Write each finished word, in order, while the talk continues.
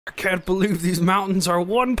I can't believe these mountains are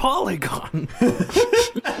one polygon. Wait,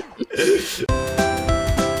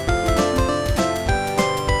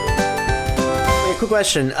 quick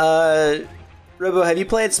question. Robo, have you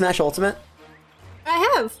played Smash Ultimate?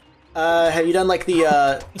 I have. Have you done like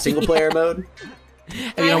the single player mode?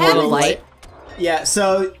 Have you done World of Light? Yeah,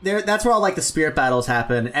 so that's where all like the spirit battles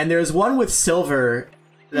happen, and there's one with Silver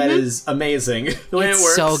that is amazing. The way it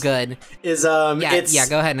works so good. Is yeah,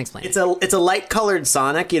 go ahead and explain. It's a light colored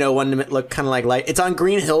Sonic, you know, one to look kind of like light. It's on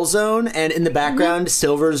Green Hill Zone, and in the background,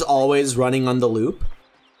 Silver's always running on the loop.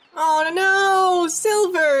 Oh no,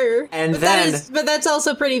 Silver! And but that's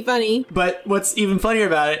also pretty funny. But what's even funnier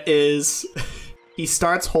about it is he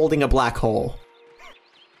starts holding a black hole.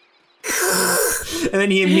 And then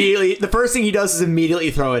the first thing he does is immediately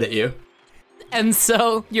throw it at you. And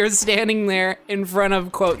so you're standing there in front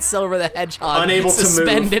of, quote, Silver the Hedgehog, unable to move,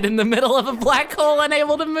 suspended in the middle of a black hole,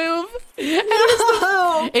 unable to move.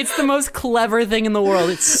 It's the most clever thing in the world.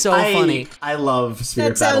 It's so funny. I love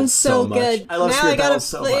Spirit Battles Battles so much. good. I love now Spirit I gotta Battles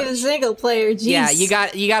so play much. the single player. Jeez. Yeah, you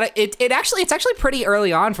got it. It's actually pretty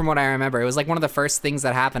early on from what I remember. It was like one of the first things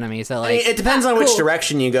that happened to me. So like, I mean, it depends on which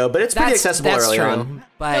direction you go, but it's pretty accessible early on.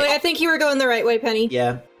 But I think you were going the right way, Penny.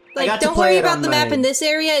 Yeah. Like, don't worry about the map in this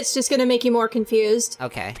area. It's just gonna make you more confused.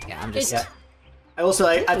 Okay, yeah, I'm just. Yeah.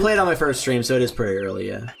 I played on my first stream, so it is pretty early.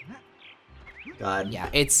 Yeah. God.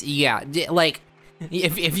 Yeah, like,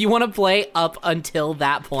 if you want to play up until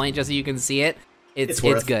that point, just so you can see it, it's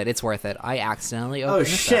good. It's worth it. I accidentally opened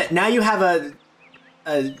this shit! up. Now you have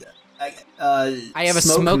I have a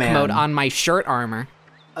smoke mode on my shirt armor.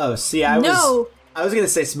 Oh, see, I was gonna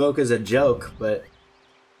say smoke as a joke, but.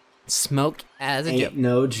 Smoke as a joke. Ain't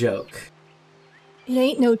no joke. It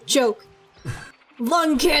ain't no joke.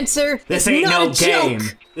 Lung cancer. This ain't not no a game.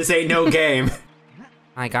 Joke. This ain't no game.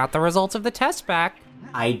 I got the results of the test back.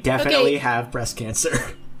 I definitely have breast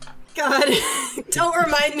cancer. God, don't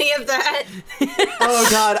remind me of that. Oh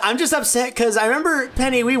God, I'm just upset because I remember,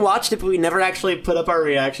 Penny, we watched it, but we never actually put up our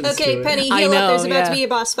reactions to it. Okay, Penny, heal up. There's about to be a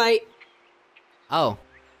boss fight. Oh.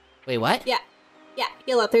 Wait, what? Yeah,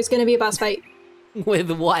 heal up. There's gonna be a boss fight. With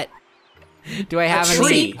what? Do I have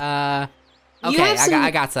tree. any? Okay, I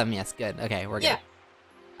got some. Yes, good. Okay, we're good.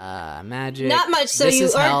 Yeah. Magic. Not much. So you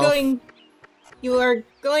are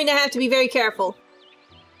going to have to be very careful.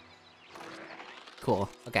 Cool.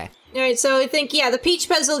 Okay. All right. So I think the Peach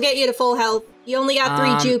Pez will get you to full health. You only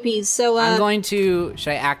got 3 Jupies, so I'm going to.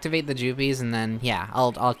 Should I activate the Jupies and then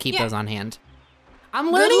I'll keep those on hand. I'm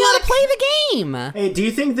learning how to play the game. Hey, do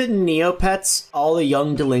you think that in Neopets, all the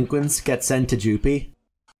young delinquents get sent to Jupy?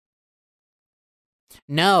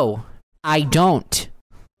 No, I don't.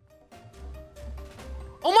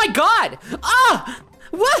 Oh my God! Ah!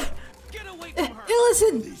 What? Get away from her.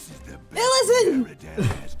 Listen! Listen!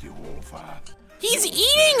 He's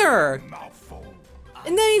eating her!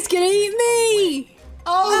 And then he's gonna eat me!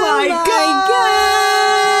 Oh my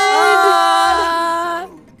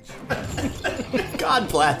God! God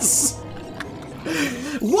bless.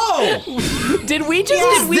 Whoa! Did we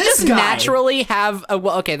just naturally have a,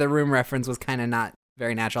 well, okay, the room reference was kind of not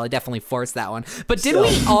very natural. I definitely forced that one. But did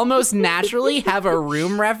we almost naturally have a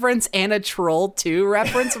room reference and a Troll 2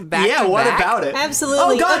 reference back to back? Yeah, what about it?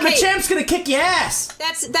 Absolutely. Oh God, Machamp's gonna kick your ass!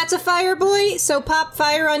 That's a fire boy, so pop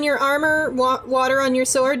fire on your armor, water on your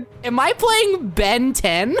sword. Am I playing Ben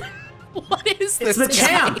 10? What is this? It's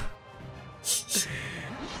Machamp!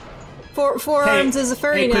 Forearms is a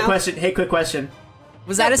furry now. Quick question.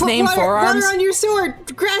 Was that his name, Forearms? Water on your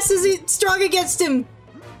sword. Grass is strong against him.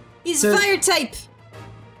 He's fire type.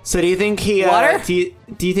 So do you think he Water? do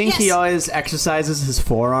you think he always exercises his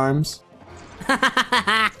forearms?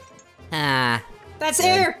 That's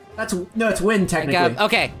air. It's wind technically.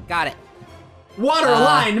 Okay, got it. Water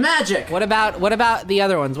aligned magic. What about the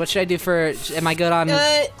other ones? What should I do for? Am I good on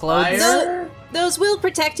clothes? Fire? Those will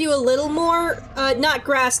protect you a little more. Not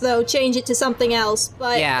grass though. Change it to something else.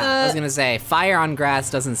 But Yeah, I was gonna say fire on grass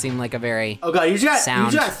doesn't seem like a very. Oh God, you just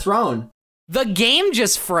sound. got thrown. The game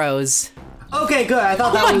just froze. Okay, good. I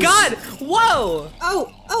thought that was. Oh my God! Whoa!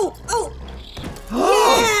 Oh!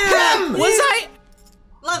 Yeah! Was I?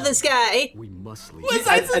 Love this guy. We must leave. Was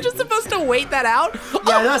I just supposed to wait that out?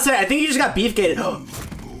 Yeah, I was saying. I think you just got beef gated. More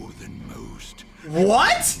than most.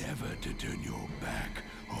 What? Never to turn your back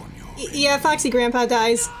on your. Yeah, Foxy Grandpa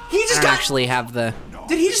dies. He just I got. actually have the.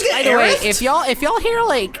 Did he just get By the way, airlift? if y'all hear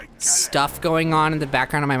like stuff going on in the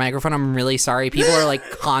background of my microphone, I'm really sorry. People are like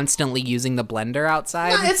constantly using the blender outside.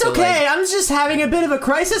 No, it's so, okay. like- I'm just having a bit of a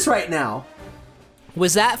crisis right now.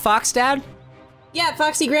 Was that Fox Dad? Yeah,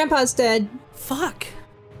 Foxy Grandpa's dead. Fuck.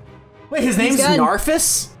 Wait, his name's gone.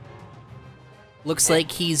 Narfus? Looks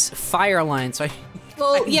like he's fire line, so I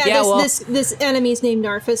Well, yeah, this enemy's named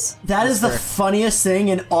Narfus. That is the funniest thing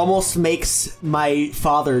and almost makes my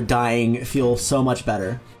father dying feel so much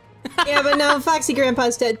better. Yeah, but now Foxy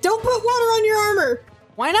Grandpa's dead. Don't put water on your armor!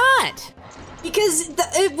 Why not? Because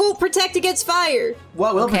it won't protect against fire.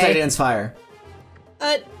 What will protect against fire?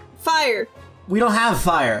 Fire. We don't have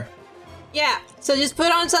fire. Yeah, so just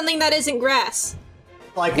put on something that isn't grass.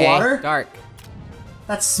 Like water? Dark.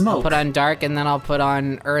 That's smoke. I'll put on dark and then I'll put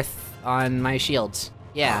on earth on my shields.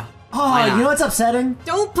 Yeah. Oh, you know what's upsetting?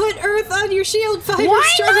 Don't put earth on your shield. Fire Why is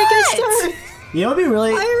strong not? against earth. You know what would be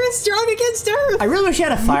really... Fire is strong against earth. I really wish you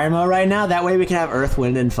had a fire mode right now. That way we can have earth,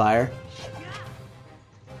 wind, and fire.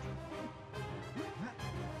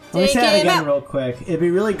 Let me say that again real quick. It'd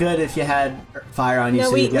be really good if you had fire on you. No,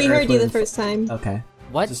 so we you get heard earth, you the wind, first time. Okay.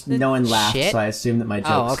 What? Just no one laughed, shit? so I assumed that my jokes...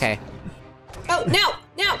 Oh, okay. Oh, now!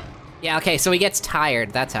 Yeah, okay, so he gets tired.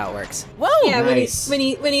 That's how it works. Whoa! Yeah, Nice. when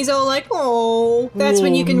he's all like, oh, that's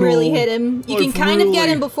when you can really hit him. You can kind of get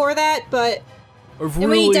him before that, but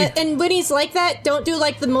and when he's like that, don't do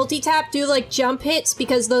like the multi-tap, do like jump hits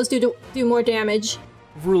because those do more damage.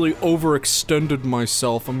 I've really overextended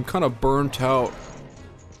myself. I'm kind of burnt out.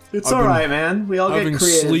 It's alright, man. We all get Having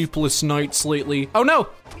creative. sleepless nights lately. Oh no!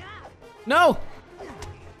 No!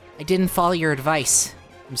 I didn't follow your advice.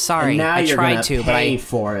 I'm sorry. And now I you're tried gonna to, but pay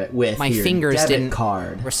for it with my your fingers debit didn't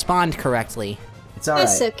card. respond correctly. It's alright.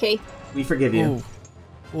 That's okay. We forgive you.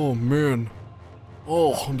 Oh man.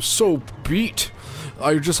 Oh, I'm so beat.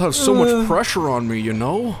 I just have so much pressure on me, you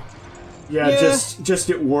know? Yeah, just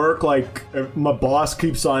at work, like, my boss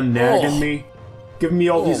keeps on nagging me, giving me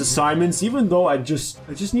all these assignments, even though I just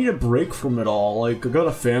need a break from it all. Like, I got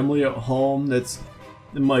a family at home that's...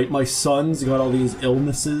 My son's got all these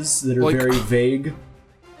illnesses that are Like- very vague.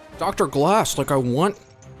 Dr. Glass, like I want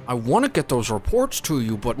to get those reports to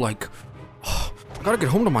you, but like, I gotta get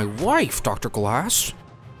home to my wife, Dr. Glass.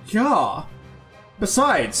 Yeah.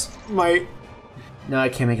 Besides, my... No, I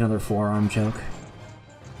can't make another forearm joke.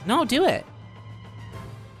 No, do it.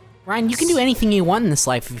 Ryan, you can do anything you want in this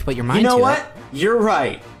life if you put your mind You to know it. what? You're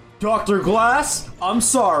right. Dr. Glass, I'm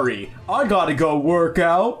sorry. I gotta go work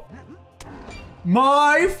out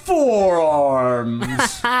my forearms.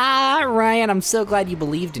 Ah, Ryan, I'm so glad you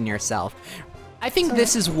believed in yourself. I think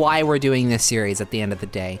this is why we're doing this series at the end of the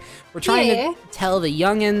day. We're trying to tell the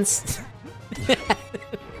youngins who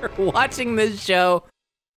are watching this show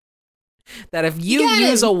that if you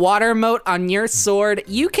use a water moat on your sword,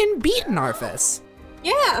 you can beat Narfus.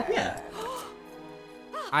 Yeah.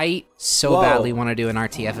 I so badly want to do an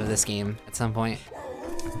RTF of this game at some point.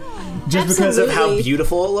 Just because of how Absolutely.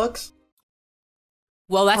 beautiful it looks?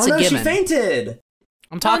 Well, that's Oh no, a she given. fainted!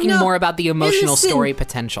 I'm talking no. more about the emotional Innocent. story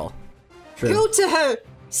potential. Go to her.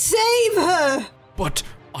 Save her. But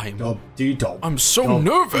I'm I'm so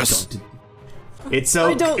nervous. It's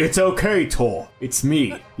don't- it's okay, Tor. It's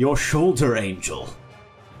me, your shoulder angel.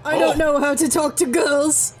 I don't know how to talk to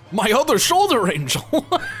girls. My other shoulder angel.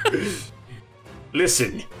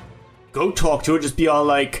 Listen, go talk to her. Just be all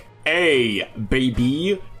like, "Hey,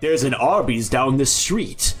 baby, there's an Arby's down the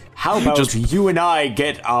street. How about you and I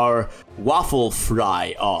get our waffle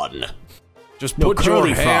fry on?" Just No, put your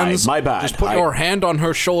curly fries, hands. my bad. Just put your hand on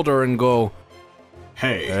her shoulder and go,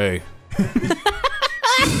 Hey, hey.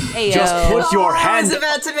 Hey, just put your I was hand.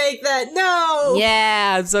 about to make that. No.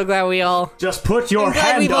 Yeah, I'm so glad we all. Just put your I'm glad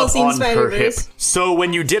hand we've all up seen on her hip. Spider-Verse. So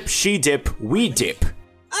when you dip, she dip, we dip.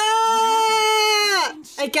 Ah!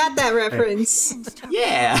 I got that reference.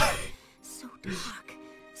 Yeah. So dark,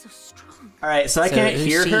 so strong. Alright, so I So can't who's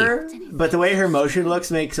hear she? her, but the way her motion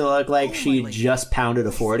looks makes it look like she just pounded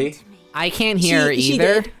a 40. I can't hear her She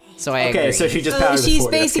either, did. so I agree. Okay, so she just pounded a 40. She's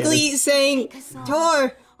that's basically saying,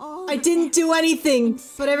 Tor, I didn't do anything,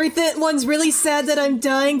 but everyone's really sad that I'm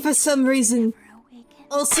dying for some reason.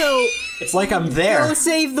 Also, good. It's like I'm there. go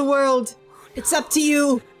save the world. It's up to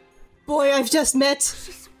you. Boy, I've just met.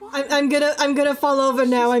 I'm gonna fall over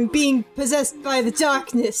now. I'm being possessed by the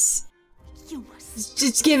darkness.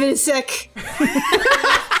 Just give it a sec.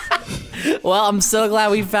 Well, I'm so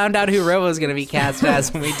glad we found out who Robo's gonna be cast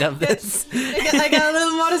as when we dub this. I got a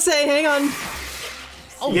little more to say. Hang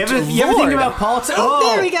on. You ever think Lord. about politics?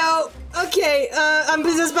 There we go. Okay, I'm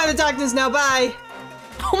possessed by the darkness now. Bye.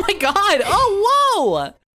 Oh my god! Oh,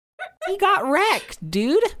 whoa! He got wrecked,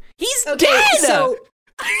 dude. He's Okay, dead! so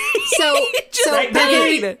Just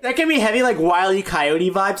That can be heavy, like Wile E.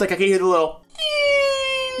 Coyote vibes. Like I can hear the little.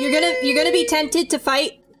 you're gonna be tempted to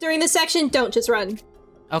fight during this section. Don't just run.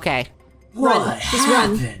 Okay. What Run. Just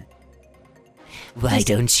run. happened? Why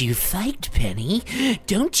don't you fight, Penny?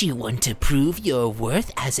 Don't you want to prove your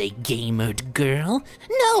worth as a gamered girl?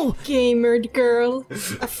 No! Gamered girl.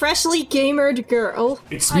 A freshly gamered girl.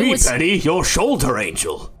 It's me, Penny, your shoulder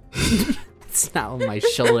angel. That's not what my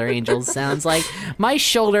shoulder angel sounds like. My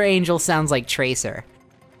shoulder angel sounds like Tracer.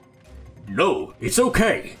 No, it's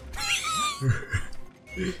okay.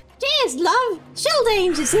 Cheers, love. Shoulder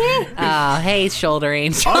angels here. Oh, hey, shoulder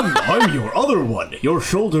angel. I'm your other one, your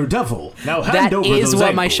shoulder devil. Now hand That over is those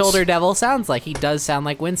what my ankles. shoulder devil sounds like. He does sound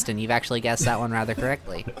like Winston. You've actually guessed that one rather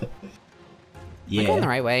correctly. Yeah. I'm going the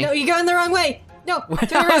right way. No, you're going the wrong way. No,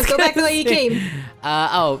 turn around. Go back the way you came.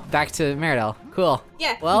 Back to Meridel. Cool.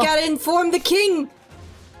 Yeah, Well, you gotta inform the king.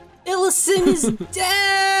 Illison is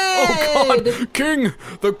dead. Oh God, King,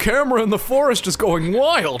 the camera in the forest is going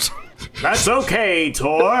wild. That's okay,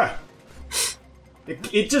 Tor.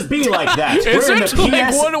 It just be like that. Is We're in it? the Like,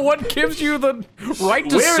 PS what gives you the right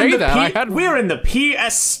to We're in say the that? We're in the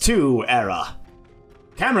PS2 era.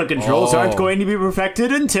 Camera controls aren't going to be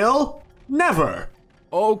perfected until never.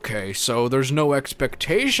 Okay, so there's no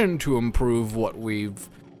expectation to improve what we've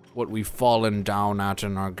fallen down at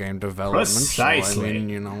in our game development.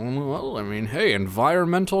 Precisely. So, I mean, hey,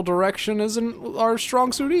 environmental direction isn't our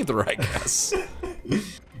strong suit either, I guess.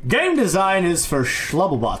 Game design is for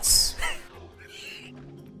schlubblebutts.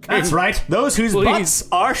 That's right, those whose Please. butts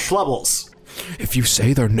are schlubbles. If you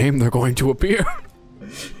say their name, they're going to appear.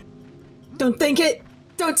 Don't think it.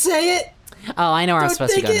 Don't say it. Oh, I know where I'm Don't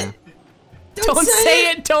supposed to think go it. now. Don't say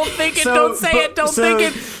it. Don't think it. So, Don't say it. Don't so- think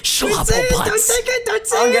it. Don't say it. Don't Schlubblebutts. think it. Don't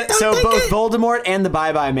say it. Don't So think both it. Voldemort and the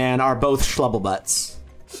Bye Bye Man are both schlubblebutts.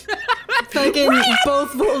 Fucking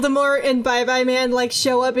both Voldemort and Bye Bye Man like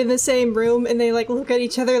show up in the same room and they like look at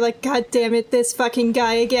each other like, God damn it, this fucking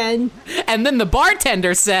guy again. And then the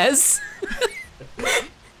bartender says,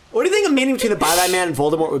 What do you think a meeting between the Bye Bye Man and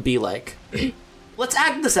Voldemort would be like? Let's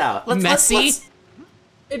act this out. messy.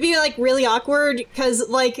 It'd be like really awkward because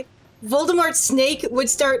like Voldemort's snake would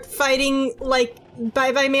start fighting like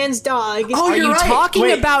Bye Bye Man's dog. Oh, Are you're you right. talking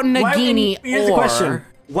Wait, about why- Nagini Here's the or- question: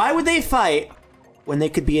 why would they fight when they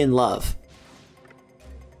could be in love?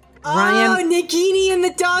 Ryan? Oh, Nagini and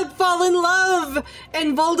the dog fall in love,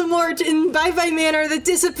 and Voldemort and Bye Bye Man are the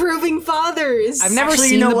disapproving fathers. I've never Actually,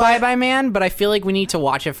 seen you know the what? Bye Bye Man, but I feel like we need to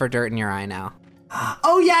watch it for Dirt in Your Eye now.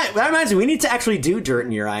 Oh yeah, that reminds me. We need to actually do Dirt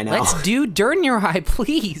in Your Eye now. Let's do Dirt in Your Eye,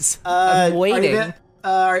 please. I'm waiting.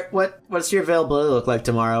 What's your availability look like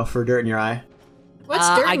tomorrow for Dirt in Your Eye? What's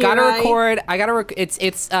Dirt I in gotta Your Eye? record.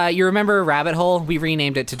 It's. You remember Rabbit Hole? We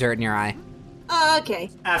renamed it to Dirt in Your Eye. Oh, okay.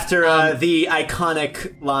 After the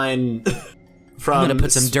iconic line from. I'm gonna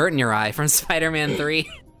put some dirt in your eye from Spider-Man 3.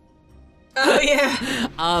 Oh yeah.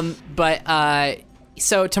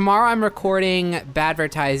 So tomorrow I'm recording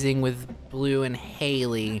Badvertising with Blue and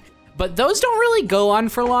Haley. But those don't really go on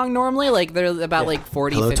for long normally. Like they're about like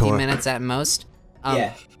 40, Hello, 50 Tor. minutes at most.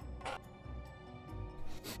 Yeah.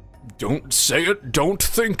 Don't say it. Don't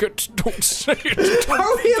think it. Don't say it. Don't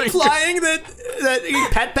Are we think it. implying that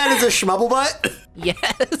Pet Pet is a schmubblebutt?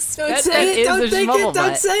 Yes. Don't that say it. is Don't a think it. schmubble Don't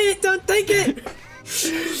butt. say it. Don't think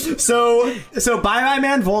it. So Bye Bye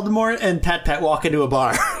Man, Voldemort, and Pet Pet walk into a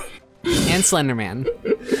bar, And Slenderman.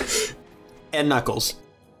 and Knuckles,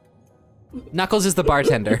 Knuckles is the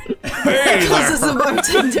bartender. This is the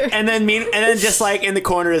bartender. and then just like in the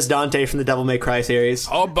corner is Dante from the Devil May Cry series.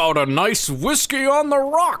 How about a nice whiskey on the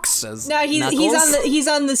rocks? Says No, he's Knuckles. he's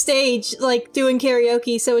on the stage like doing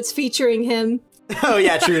karaoke, so it's featuring him. Oh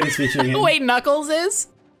yeah, true. It is featuring him. Wait, Knuckles is?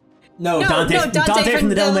 No, No, Dante, no, Dante from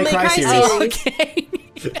the Devil May Cry series. Oh, okay.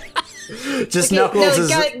 Just Okay, Knuckles no,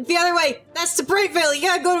 is. the other way. That's to Brightvale. You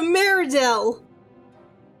gotta go to Meridel.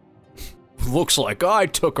 Looks like I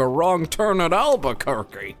took a wrong turn at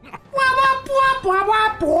Albuquerque.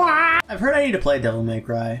 I've heard I need to play Devil May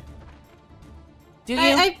Cry. Did you?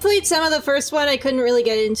 I played some of the first one. I couldn't really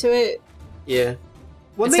get into it. Yeah.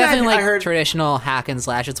 One It's thing definitely I like heard. traditional hack and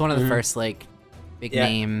slash. It's one of the first like big Yeah.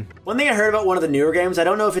 name. One thing I heard about one of the newer games, I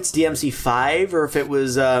don't know if it's DMC 5 or if it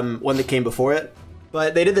was one that came before it,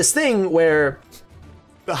 but they did this thing where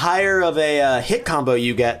the higher of a hit combo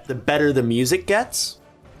you get, the better the music gets.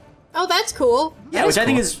 Oh, that's cool. Yeah, which I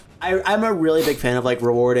think is, I'm a really big fan of like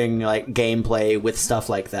rewarding like gameplay with stuff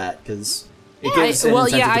like that, because it gives an incentive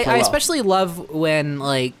to play I well. especially love when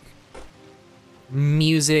like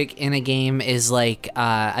music in a game is like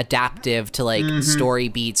adaptive to like story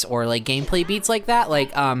beats or like gameplay beats like that.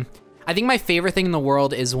 Like I think my favorite thing in the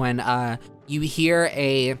world is when you hear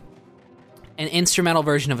an instrumental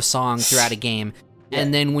version of a song throughout a game,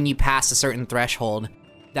 and then when you pass a certain threshold,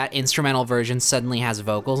 that instrumental version suddenly has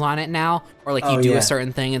vocals on it now, or like you do a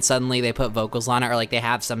certain thing and suddenly they put vocals on it, or like they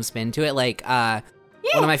have some spin to it. Like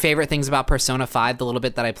one of my favorite things about Persona 5, the little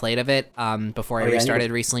bit that I played of it before I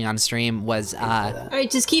restarted recently on stream, was all right,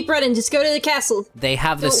 just keep running. Just go to the castle. They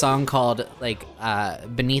have this song called like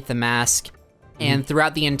Beneath the Mask, and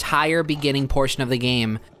throughout the entire beginning portion of the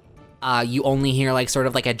game, you only hear like sort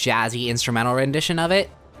of like a jazzy instrumental rendition of it,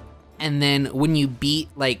 and then when you beat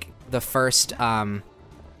like the first palace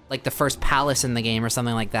in the game or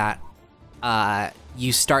something like that,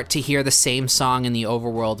 you start to hear the same song in the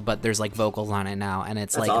overworld, but there's like vocals on it now, and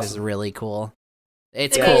it's like this really cool.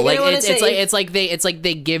 It's cool. Like it's like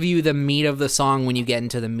they give you the meat of the song when you get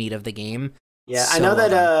into the meat of the game. Yeah, so, I know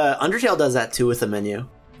that Undertale does that too with the menu.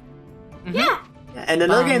 Yeah. And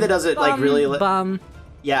another game that does it like really.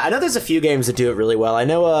 Yeah, I know there's a few games that do it really well. I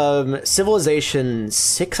know Civilization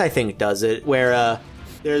 6, I think, does it, where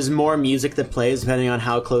there's more music that plays depending on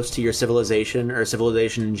how close to your civilization or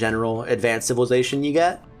civilization in general, advanced civilization you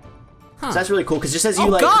get. Huh. So that's really cool because just as you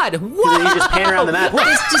you just pan around the map.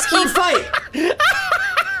 Just keep fight.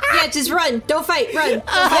 Yeah, just run. Don't fight. Run. Don't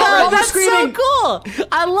run. That's so cool.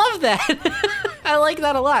 I love that. I like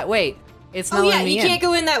that a lot. Wait. It's not letting me in. You can't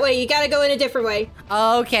go in that way. You gotta go in a different way.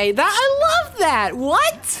 Okay, I love that.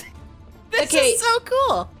 What? This is so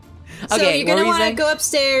cool. So okay, you're gonna want to go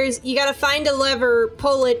upstairs. You gotta find a lever,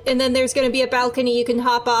 pull it, and then there's gonna be a balcony you can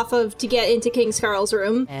hop off of to get into King Scarl's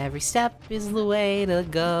room. Every step is the way to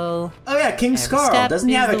go. Oh yeah, King Scarl. Doesn't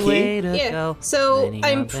he have a key? Yeah. So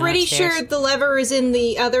I'm pretty sure the lever is in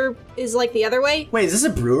the other way. Wait, is this a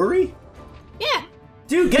brewery? Yeah.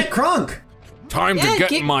 Dude, get crunk. Time to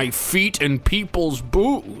get my feet in people's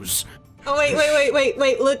booze. Oh wait!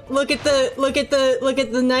 Look at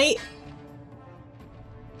the knight.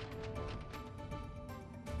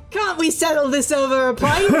 Can't we settle this over a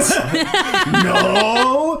pint?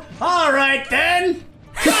 No. All right then.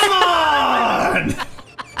 Come on.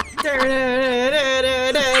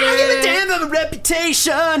 Damn of a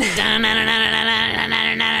reputation. Living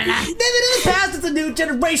in the past, it's a new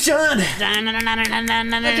generation. Okay, now I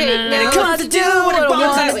come to do what I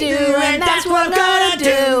want to do, and that's what I'm gonna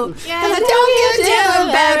do. Yeah, And I don't give a damn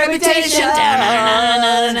about reputation.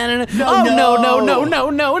 Oh no!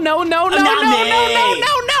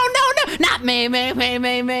 Not me!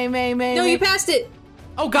 No, you passed it.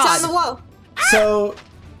 Oh God! It's on the wall. So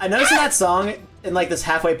I noticed in that song, in like this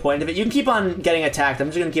halfway point of it, you can keep on getting attacked. I'm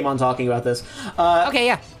just gonna keep on talking about this. Okay,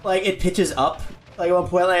 yeah. Like it pitches up. Like at one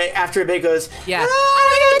point, like after a bit, it goes. Yeah.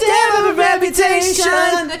 I got a damn of a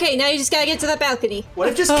reputation. Okay, now you just gotta get to that balcony. What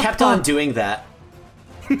if just kept on doing that?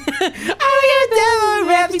 I got a damn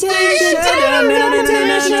reputation.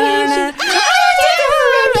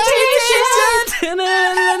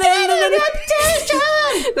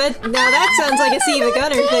 Now that sounds like a Siva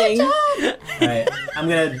Gunner thing. Alright,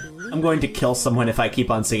 I'm going to kill someone if I keep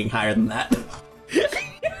on singing higher than that.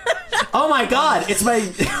 Oh my God, it's my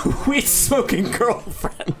weed smoking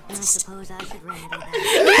girlfriend. I suppose I should ramble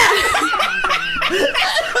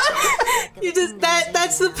You just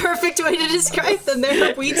that's the perfect way to describe them. They're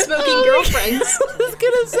her weed smoking girlfriends. I was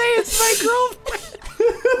gonna say it's my girlfriend.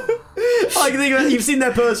 Like think about, you've seen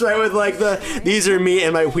that post, right? With like these are me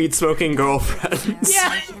and my weed smoking girlfriends.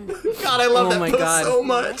 Yeah. God, I love that my post God. so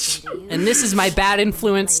much. And this is my bad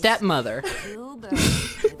influence stepmother.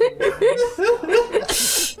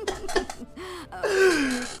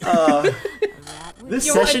 This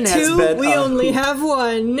You session want has two? been. We only have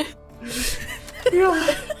one.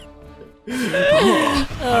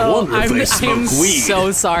 I wonder if they smoke I'm weed.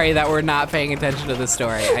 so sorry that we're not paying attention to the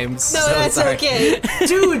story. I'm so No, that's sorry. okay.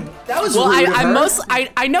 Dude, that was Well, rude of her.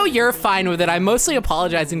 I know you're fine with it. I'm mostly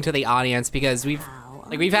apologizing to the audience because we've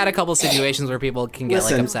had a couple situations where people can get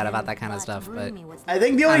like Listen. upset about that kind of stuff, but I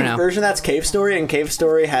think the only know. version that's Cave Story, and Cave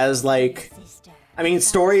Story has like, I mean,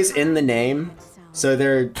 stories in the name, so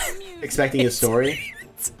they're expecting a story.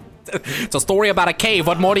 it's a story about a cave.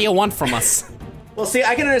 What more do you want from us? Well, see,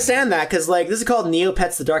 I can understand that because like this is called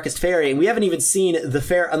Neopets: The Darkest Faerie, and we haven't even seen the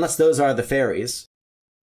fair unless those are the fairies.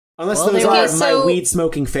 Unless those are my weed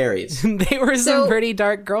smoking fairies. They were some pretty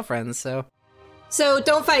dark girlfriends, so. So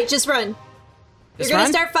don't fight, just run. They're gonna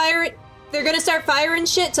start firing. They're gonna start firing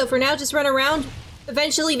shit. So for now, just run around.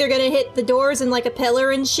 Eventually, they're gonna hit the doors and like a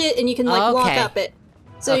pillar and shit, and you can like walk up it.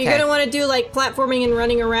 So you're gonna want to do like platforming and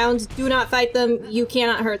running around. Do not fight them. You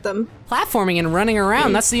cannot hurt them. Platforming and running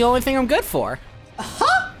around. That's the only thing I'm good for.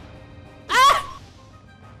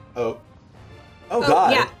 Oh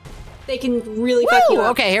God. Yeah, they can really fuck you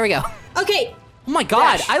up. Okay, here we go. Okay. Oh my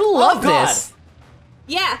God, I love this.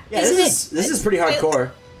 Yeah. Yeah, this is pretty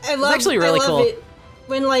hardcore. I love. It's actually really I love cool. It.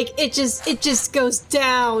 when like it just goes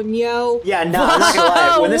down, yo. Yeah, no, I'm not gonna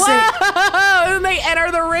lie. When this thing, When they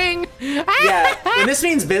enter the ring. yeah, when this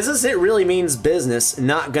means business, it really means business.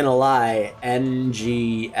 Not gonna lie.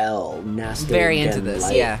 NGL. Nasty. Very into this,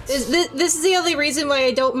 light. yeah. This is the only reason why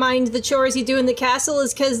I don't mind the chores you do in the castle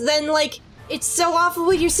is because then like it's so awful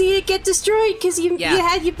when you see it get destroyed because you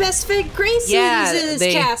had your best friend Gracie in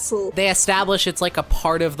this castle. They establish it's like a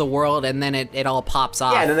part of the world, and then it all pops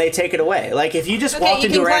off. Yeah, and then they take it away. Like if you just walked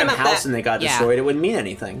into a random house and they got destroyed, it wouldn't mean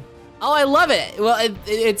anything. Oh, I love it. Well,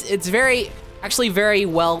 it's very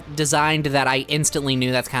well designed that I instantly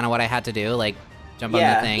knew that's kind of what I had to do. Like jump on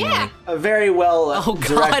the thing. Yeah. Like, A very well oh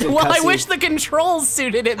god. Well, I wish the controls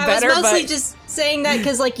suited it better. I was mostly just saying that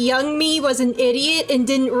because like young me was an idiot and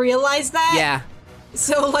didn't realize that. Yeah.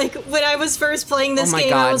 So like when I was first playing this game,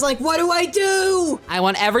 God. I was like, what do I do? I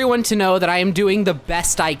want everyone to know that I am doing the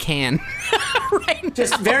best I can. Right now.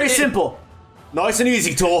 Just very simple. Nice and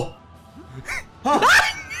easy, Tor.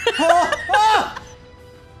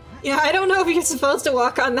 Yeah, I don't know if you're supposed to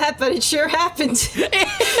walk on that, but it sure happened.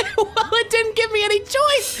 Well, it didn't give me any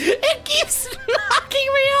choice. It keeps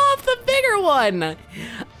knocking me off the bigger one.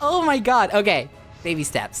 Oh my god. Okay, baby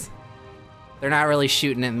steps. They're not really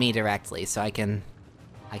shooting at me directly, so I can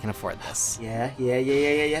afford this. Yeah.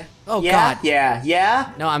 Oh yeah, god.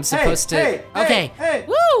 Yeah. No, I'm supposed to. Hey, okay. Hey.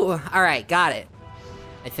 Woo! All right, got it.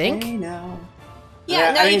 I think. Hey, no.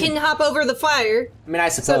 Yeah, now I mean, you can hop over the fire. I mean, I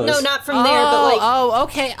suppose. So no, not from there, but like. Oh,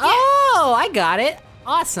 okay. Yeah. Oh, I got it.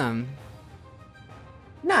 Awesome.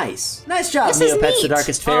 Nice job, This is Neopets, the neat.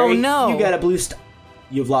 Darkest Fairy. Oh, no. You got a blue star.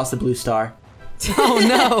 You've lost a blue star. Oh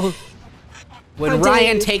no. When How dare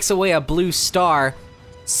Ryan you. takes away a blue star,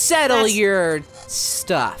 settle That's- your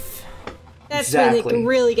stuff. That's when Exactly. it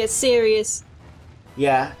really gets serious.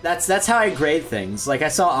 Yeah, that's how I grade things. Like I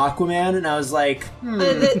saw Aquaman and I was like,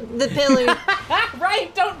 The pillar.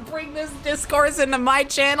 Right, don't bring this discourse into my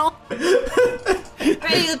channel. Ready,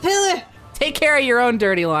 the pillar. Take care of your own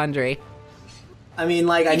dirty laundry. I mean,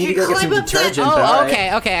 like I need to can go get some climb up that- detergent. Oh, all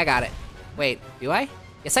right? okay, I got it. Wait, do I?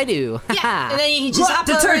 Yes, I do. Yeah, and then you can just What? hop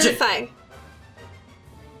over the Detergent. fire.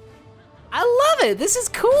 I love it. This is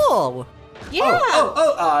cool. Yeah.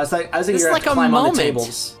 I was thinking This you're is gonna like have to a climb on the moment.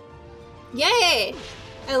 tables. Yay.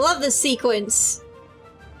 I love this sequence.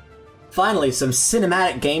 Finally, some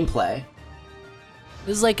cinematic gameplay.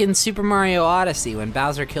 This is like in Super Mario Odyssey when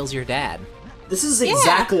Bowser kills your dad. This is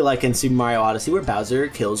exactly like in Super Mario Odyssey where Bowser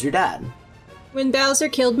kills your dad. When Bowser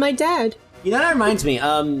killed my dad. You know, that reminds me,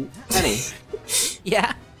 Penny,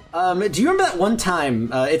 Yeah. do you remember that one time,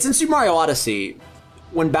 it's in Super Mario Odyssey,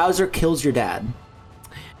 when Bowser kills your dad?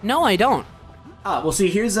 No, I don't. Well, see,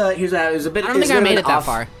 here's what it was a bit. I don't think I made it that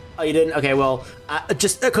far. Oh, you didn't? Okay, well,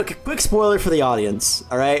 just a quick spoiler for the audience.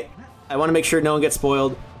 All right, I want to make sure no one gets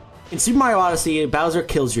spoiled. In Super Mario Odyssey, Bowser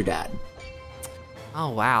kills your dad. Oh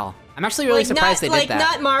wow. I'm actually really surprised they did that.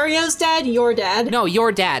 Not Mario's dad, your dad. No,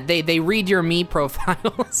 your dad. They read your me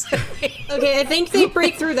profiles. Okay, I think they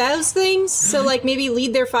break through those things, so like maybe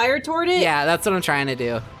lead their fire toward it. Yeah, that's what I'm trying to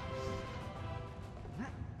do.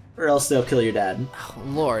 Or else they'll kill your dad. Oh,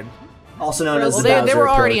 Lord. Also known as Well, the Bowser they were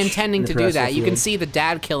already approach intending in the to do that. terrestrial You can field. see the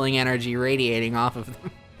dad killing energy radiating off of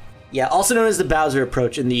them. Yeah, also known as the Bowser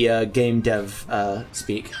approach in the game dev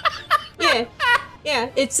speak. Yeah,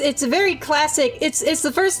 it's a very classic. It's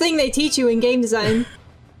the first thing they teach you in game design.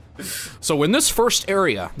 So in this first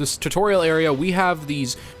area, this tutorial area, we have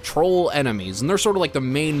these troll enemies, and they're sort of like the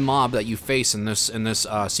main mob that you face in this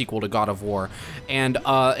sequel to God of War. And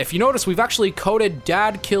if you notice, we've actually coded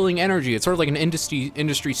dad killing energy. It's sort of like an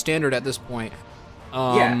industry standard at this point.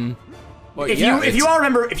 Yeah. But If yeah, you all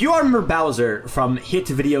remember Bowser from hit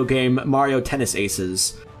video game Mario Tennis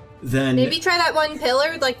Aces, then Maybe try that one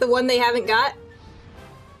pillar, like the one they haven't got.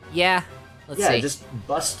 Yeah. Let's see. just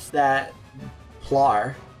bust that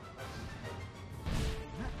plar.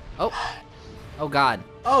 Oh. Oh God.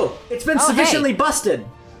 Oh, it's been Oh, sufficiently hey. busted.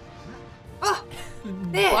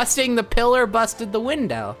 There. Busting the pillar busted the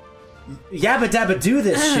window. Yabba dabba do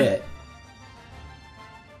this shit.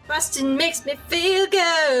 Bustin' makes me feel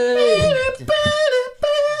good.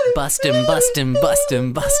 Bustin', bustin', bustin',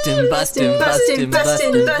 bustin', bustin', bustin',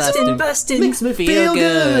 bustin', bustin', bustin'. Makes me feel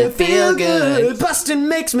good, feel good. Bustin'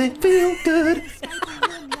 makes me feel good.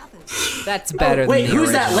 That's better wait, than the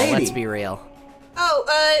who's that original, lady? let's be real.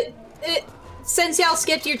 Oh, since y'all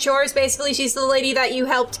skipped your chores, basically she's the lady that you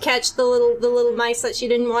helped catch the little mice that she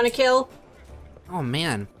didn't want to kill. Oh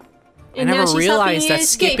man. And I now never she's helping realized you that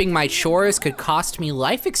escape. skipping my chores could cost me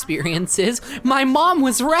life experiences. My mom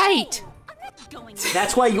was right.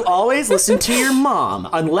 That's why you always listen to your mom,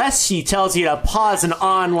 unless she tells you to pause an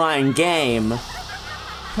online game.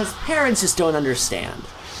 Because parents just don't understand.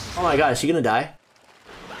 Oh my god, is she gonna die?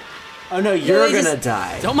 Oh no, you're gonna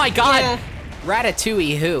die. Oh my god! Yeah.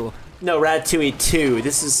 Ratatouille who? No, Ratatouille 2.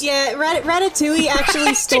 This is... Yeah, Ratatouille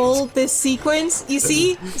actually stole this sequence. You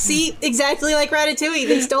see? See? Exactly like Ratatouille,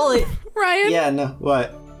 they stole it. Ryan? Yeah, no,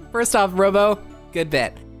 what? First off, Robo, good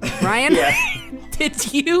bit. Ryan, Yeah.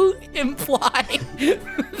 did you imply...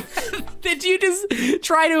 did you just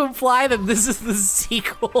try to imply that this is the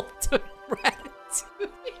sequel to Ratatouille?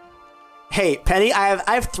 Hey, Penny, I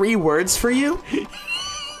have 3 words for you.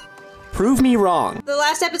 Prove me wrong. The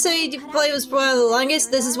last episode you played was one of the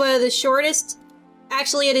longest. This is one of the shortest.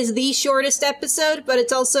 Actually, it is the shortest episode, but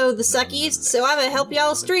it's also the suckiest, so I'm gonna help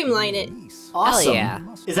y'all streamline it. Awesome.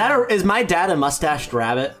 Hell Is yeah. is my dad a mustached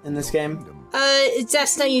rabbit in this game?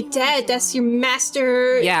 That's not your dad, that's your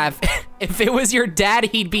master. Yeah, if it was your dad,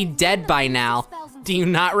 he'd be dead by now. Do you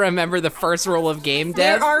not remember the first rule of game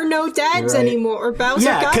dev? There are no dads Right. anymore. Bowser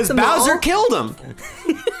Yeah, got because them Bowser all. killed him.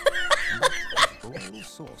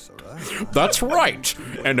 That's right.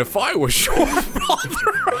 And if I was your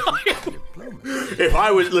father, If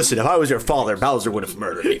I was your father, Bowser would have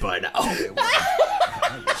murdered me by now.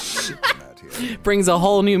 Brings a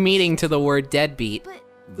whole new meaning to the word deadbeat.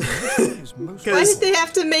 Why did they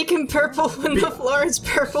have to make him purple when the floor is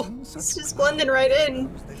purple? It's just blending right in.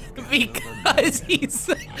 Because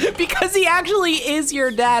he actually is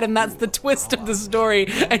your dad, and that's the twist of the story,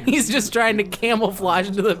 and he's just trying to camouflage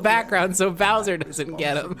into the background so Bowser doesn't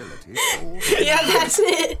get him. Yeah, that's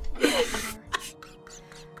it.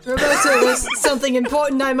 Roberto, there's something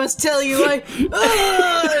important I must tell you. And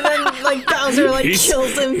then like Bowser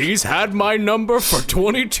kills him. he's had my number for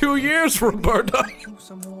 22 years, Roberta.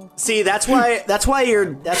 See, that's why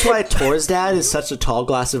Tor's dad is such a tall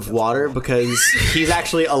glass of water, because he's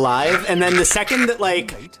actually alive. And then the second that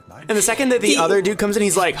the other dude comes in,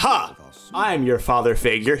 he's like, "Ha! I'm your father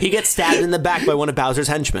figure." He gets stabbed in the back by one of Bowser's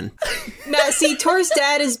henchmen. Now, see, Tor's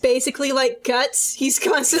dad is basically like Guts. He's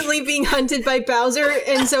constantly being hunted by Bowser,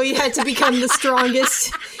 and so he had to become the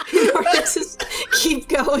strongest in order to keep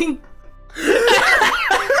going.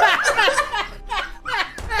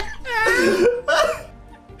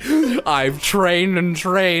 I've trained and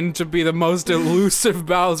trained to be the most elusive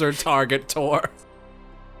Bowser target, Tor.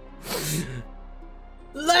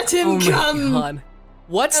 Let him come. God.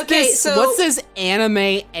 What's Okay, this? so- What's this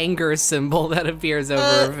anime anger symbol that appears over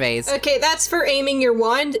her face? Okay, that's for aiming your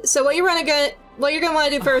wand. So what you're gonna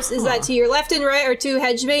want to do first is that to your left and right are 2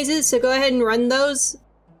 hedge mazes. So go ahead and run those,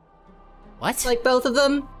 What? like both of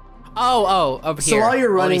them. Oh, up here. So while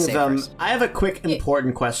you're What do you running say them, first? I have a quick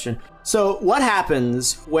important question. So what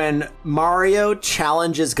happens when Mario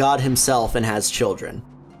challenges God himself and has children?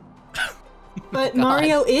 But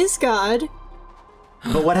Mario is God.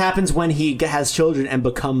 But what happens when he has children and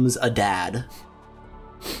becomes a dad?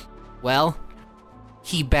 Well,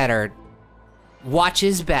 he better watch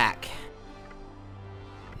his back.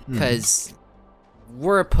 Because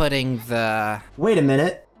we're putting the... Wait a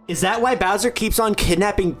minute. Is that why Bowser keeps on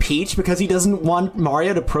kidnapping Peach? Because he doesn't want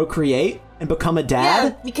Mario to procreate and become a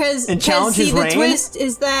dad? Yeah, because challenge see, his the reign? twist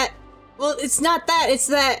is that, well, it's not that. It's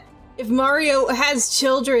that if Mario has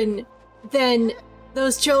children, then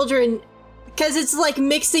those children, because it's like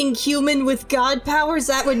mixing human with god powers,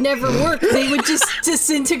 that would never work. They would just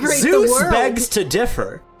disintegrate the Zeus world. begs to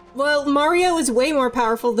differ. Well, Mario is way more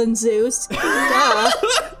powerful than Zeus. Duh.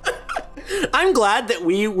 I'm glad that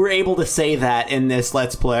we were able to say that in this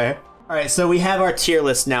Let's Play. Alright, so we have our tier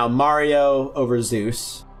list now. Mario over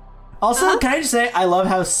Zeus. Also, can I just say, I love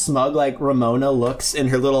how smug, like, Ramona looks in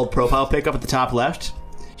her little profile pic up at the top left.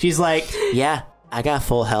 She's like, yeah, I got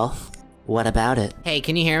full health. What about it? Hey,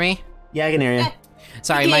 can you hear me? Yeah, I can hear you.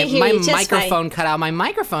 Sorry, I my can hear you just microphone cut out. My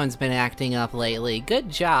microphone's been acting up lately. Good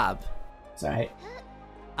job. It's alright.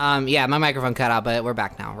 Yeah, my microphone cut out, but we're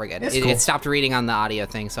back now. We're good. That's It cool. stopped reading on the audio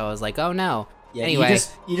thing, so I was like, oh no. Yeah, Anyway.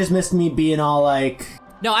 you just missed me being all like,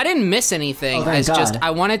 No, I didn't miss anything. Oh, thank It's just, God. I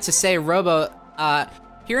wanted to say, Robo,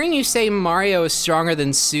 hearing you say Mario is stronger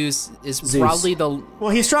than Zeus is probably the... well,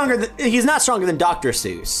 he's not stronger than Dr.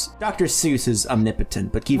 Seuss. Dr. Seuss is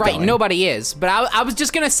omnipotent, but keep Right, going. nobody is. But I was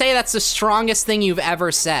just gonna say that's the strongest thing you've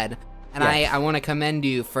ever said. And Yeah. I want to commend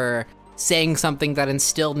you for saying something that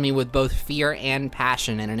instilled me with both fear and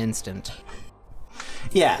passion in an instant.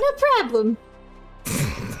 Yeah. No problem.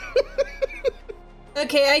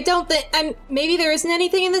 Okay, I don't think maybe there isn't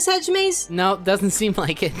anything in this hedge maze. No, doesn't seem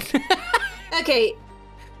like it. Okay,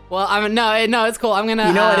 Well, no, it's cool. I'm gonna.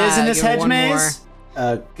 You know what is in this give hedge one maze?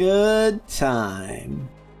 A good time.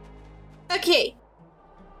 okay.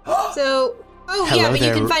 So, Hello yeah, but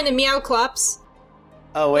there. you can find a Meowclops.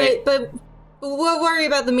 Oh wait. But we'll worry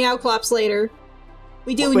about the Meowclops later.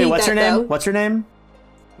 We do Wait, need what's that, her name? though. What's her name?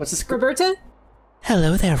 What's this? Roberta?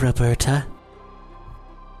 Hello there, Roberta.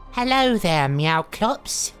 Hello there,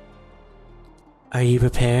 Meowclops. Are you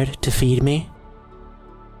prepared to feed me?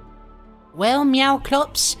 Well,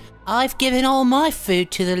 Meowclops, I've given all my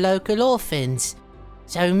food to the local orphans,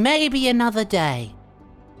 so maybe another day.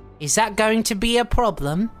 Is that going to be a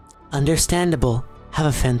problem? Understandable. Have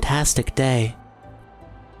a fantastic day.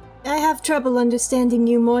 I have trouble understanding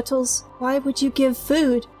you mortals. Why would you give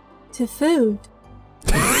food to food?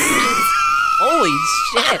 Holy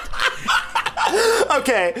shit!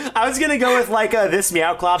 Okay, I was gonna go with like this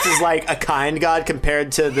Meowclops is like a kind god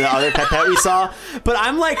compared to the other pet we saw, but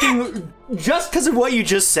I'm liking just because of what you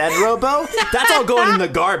just said, Robo. That's all going in the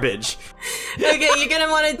garbage. Okay, you're gonna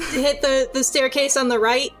want to hit the staircase on the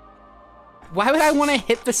right. Why would I want to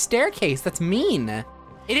hit the staircase? That's mean. It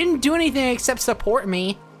didn't do anything except support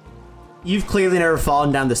me. You've clearly never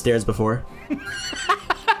fallen down the stairs before.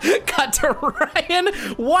 Cut to Ryan.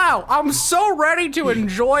 Wow, I'm so ready to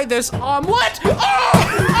enjoy this omelet.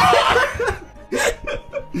 Oh!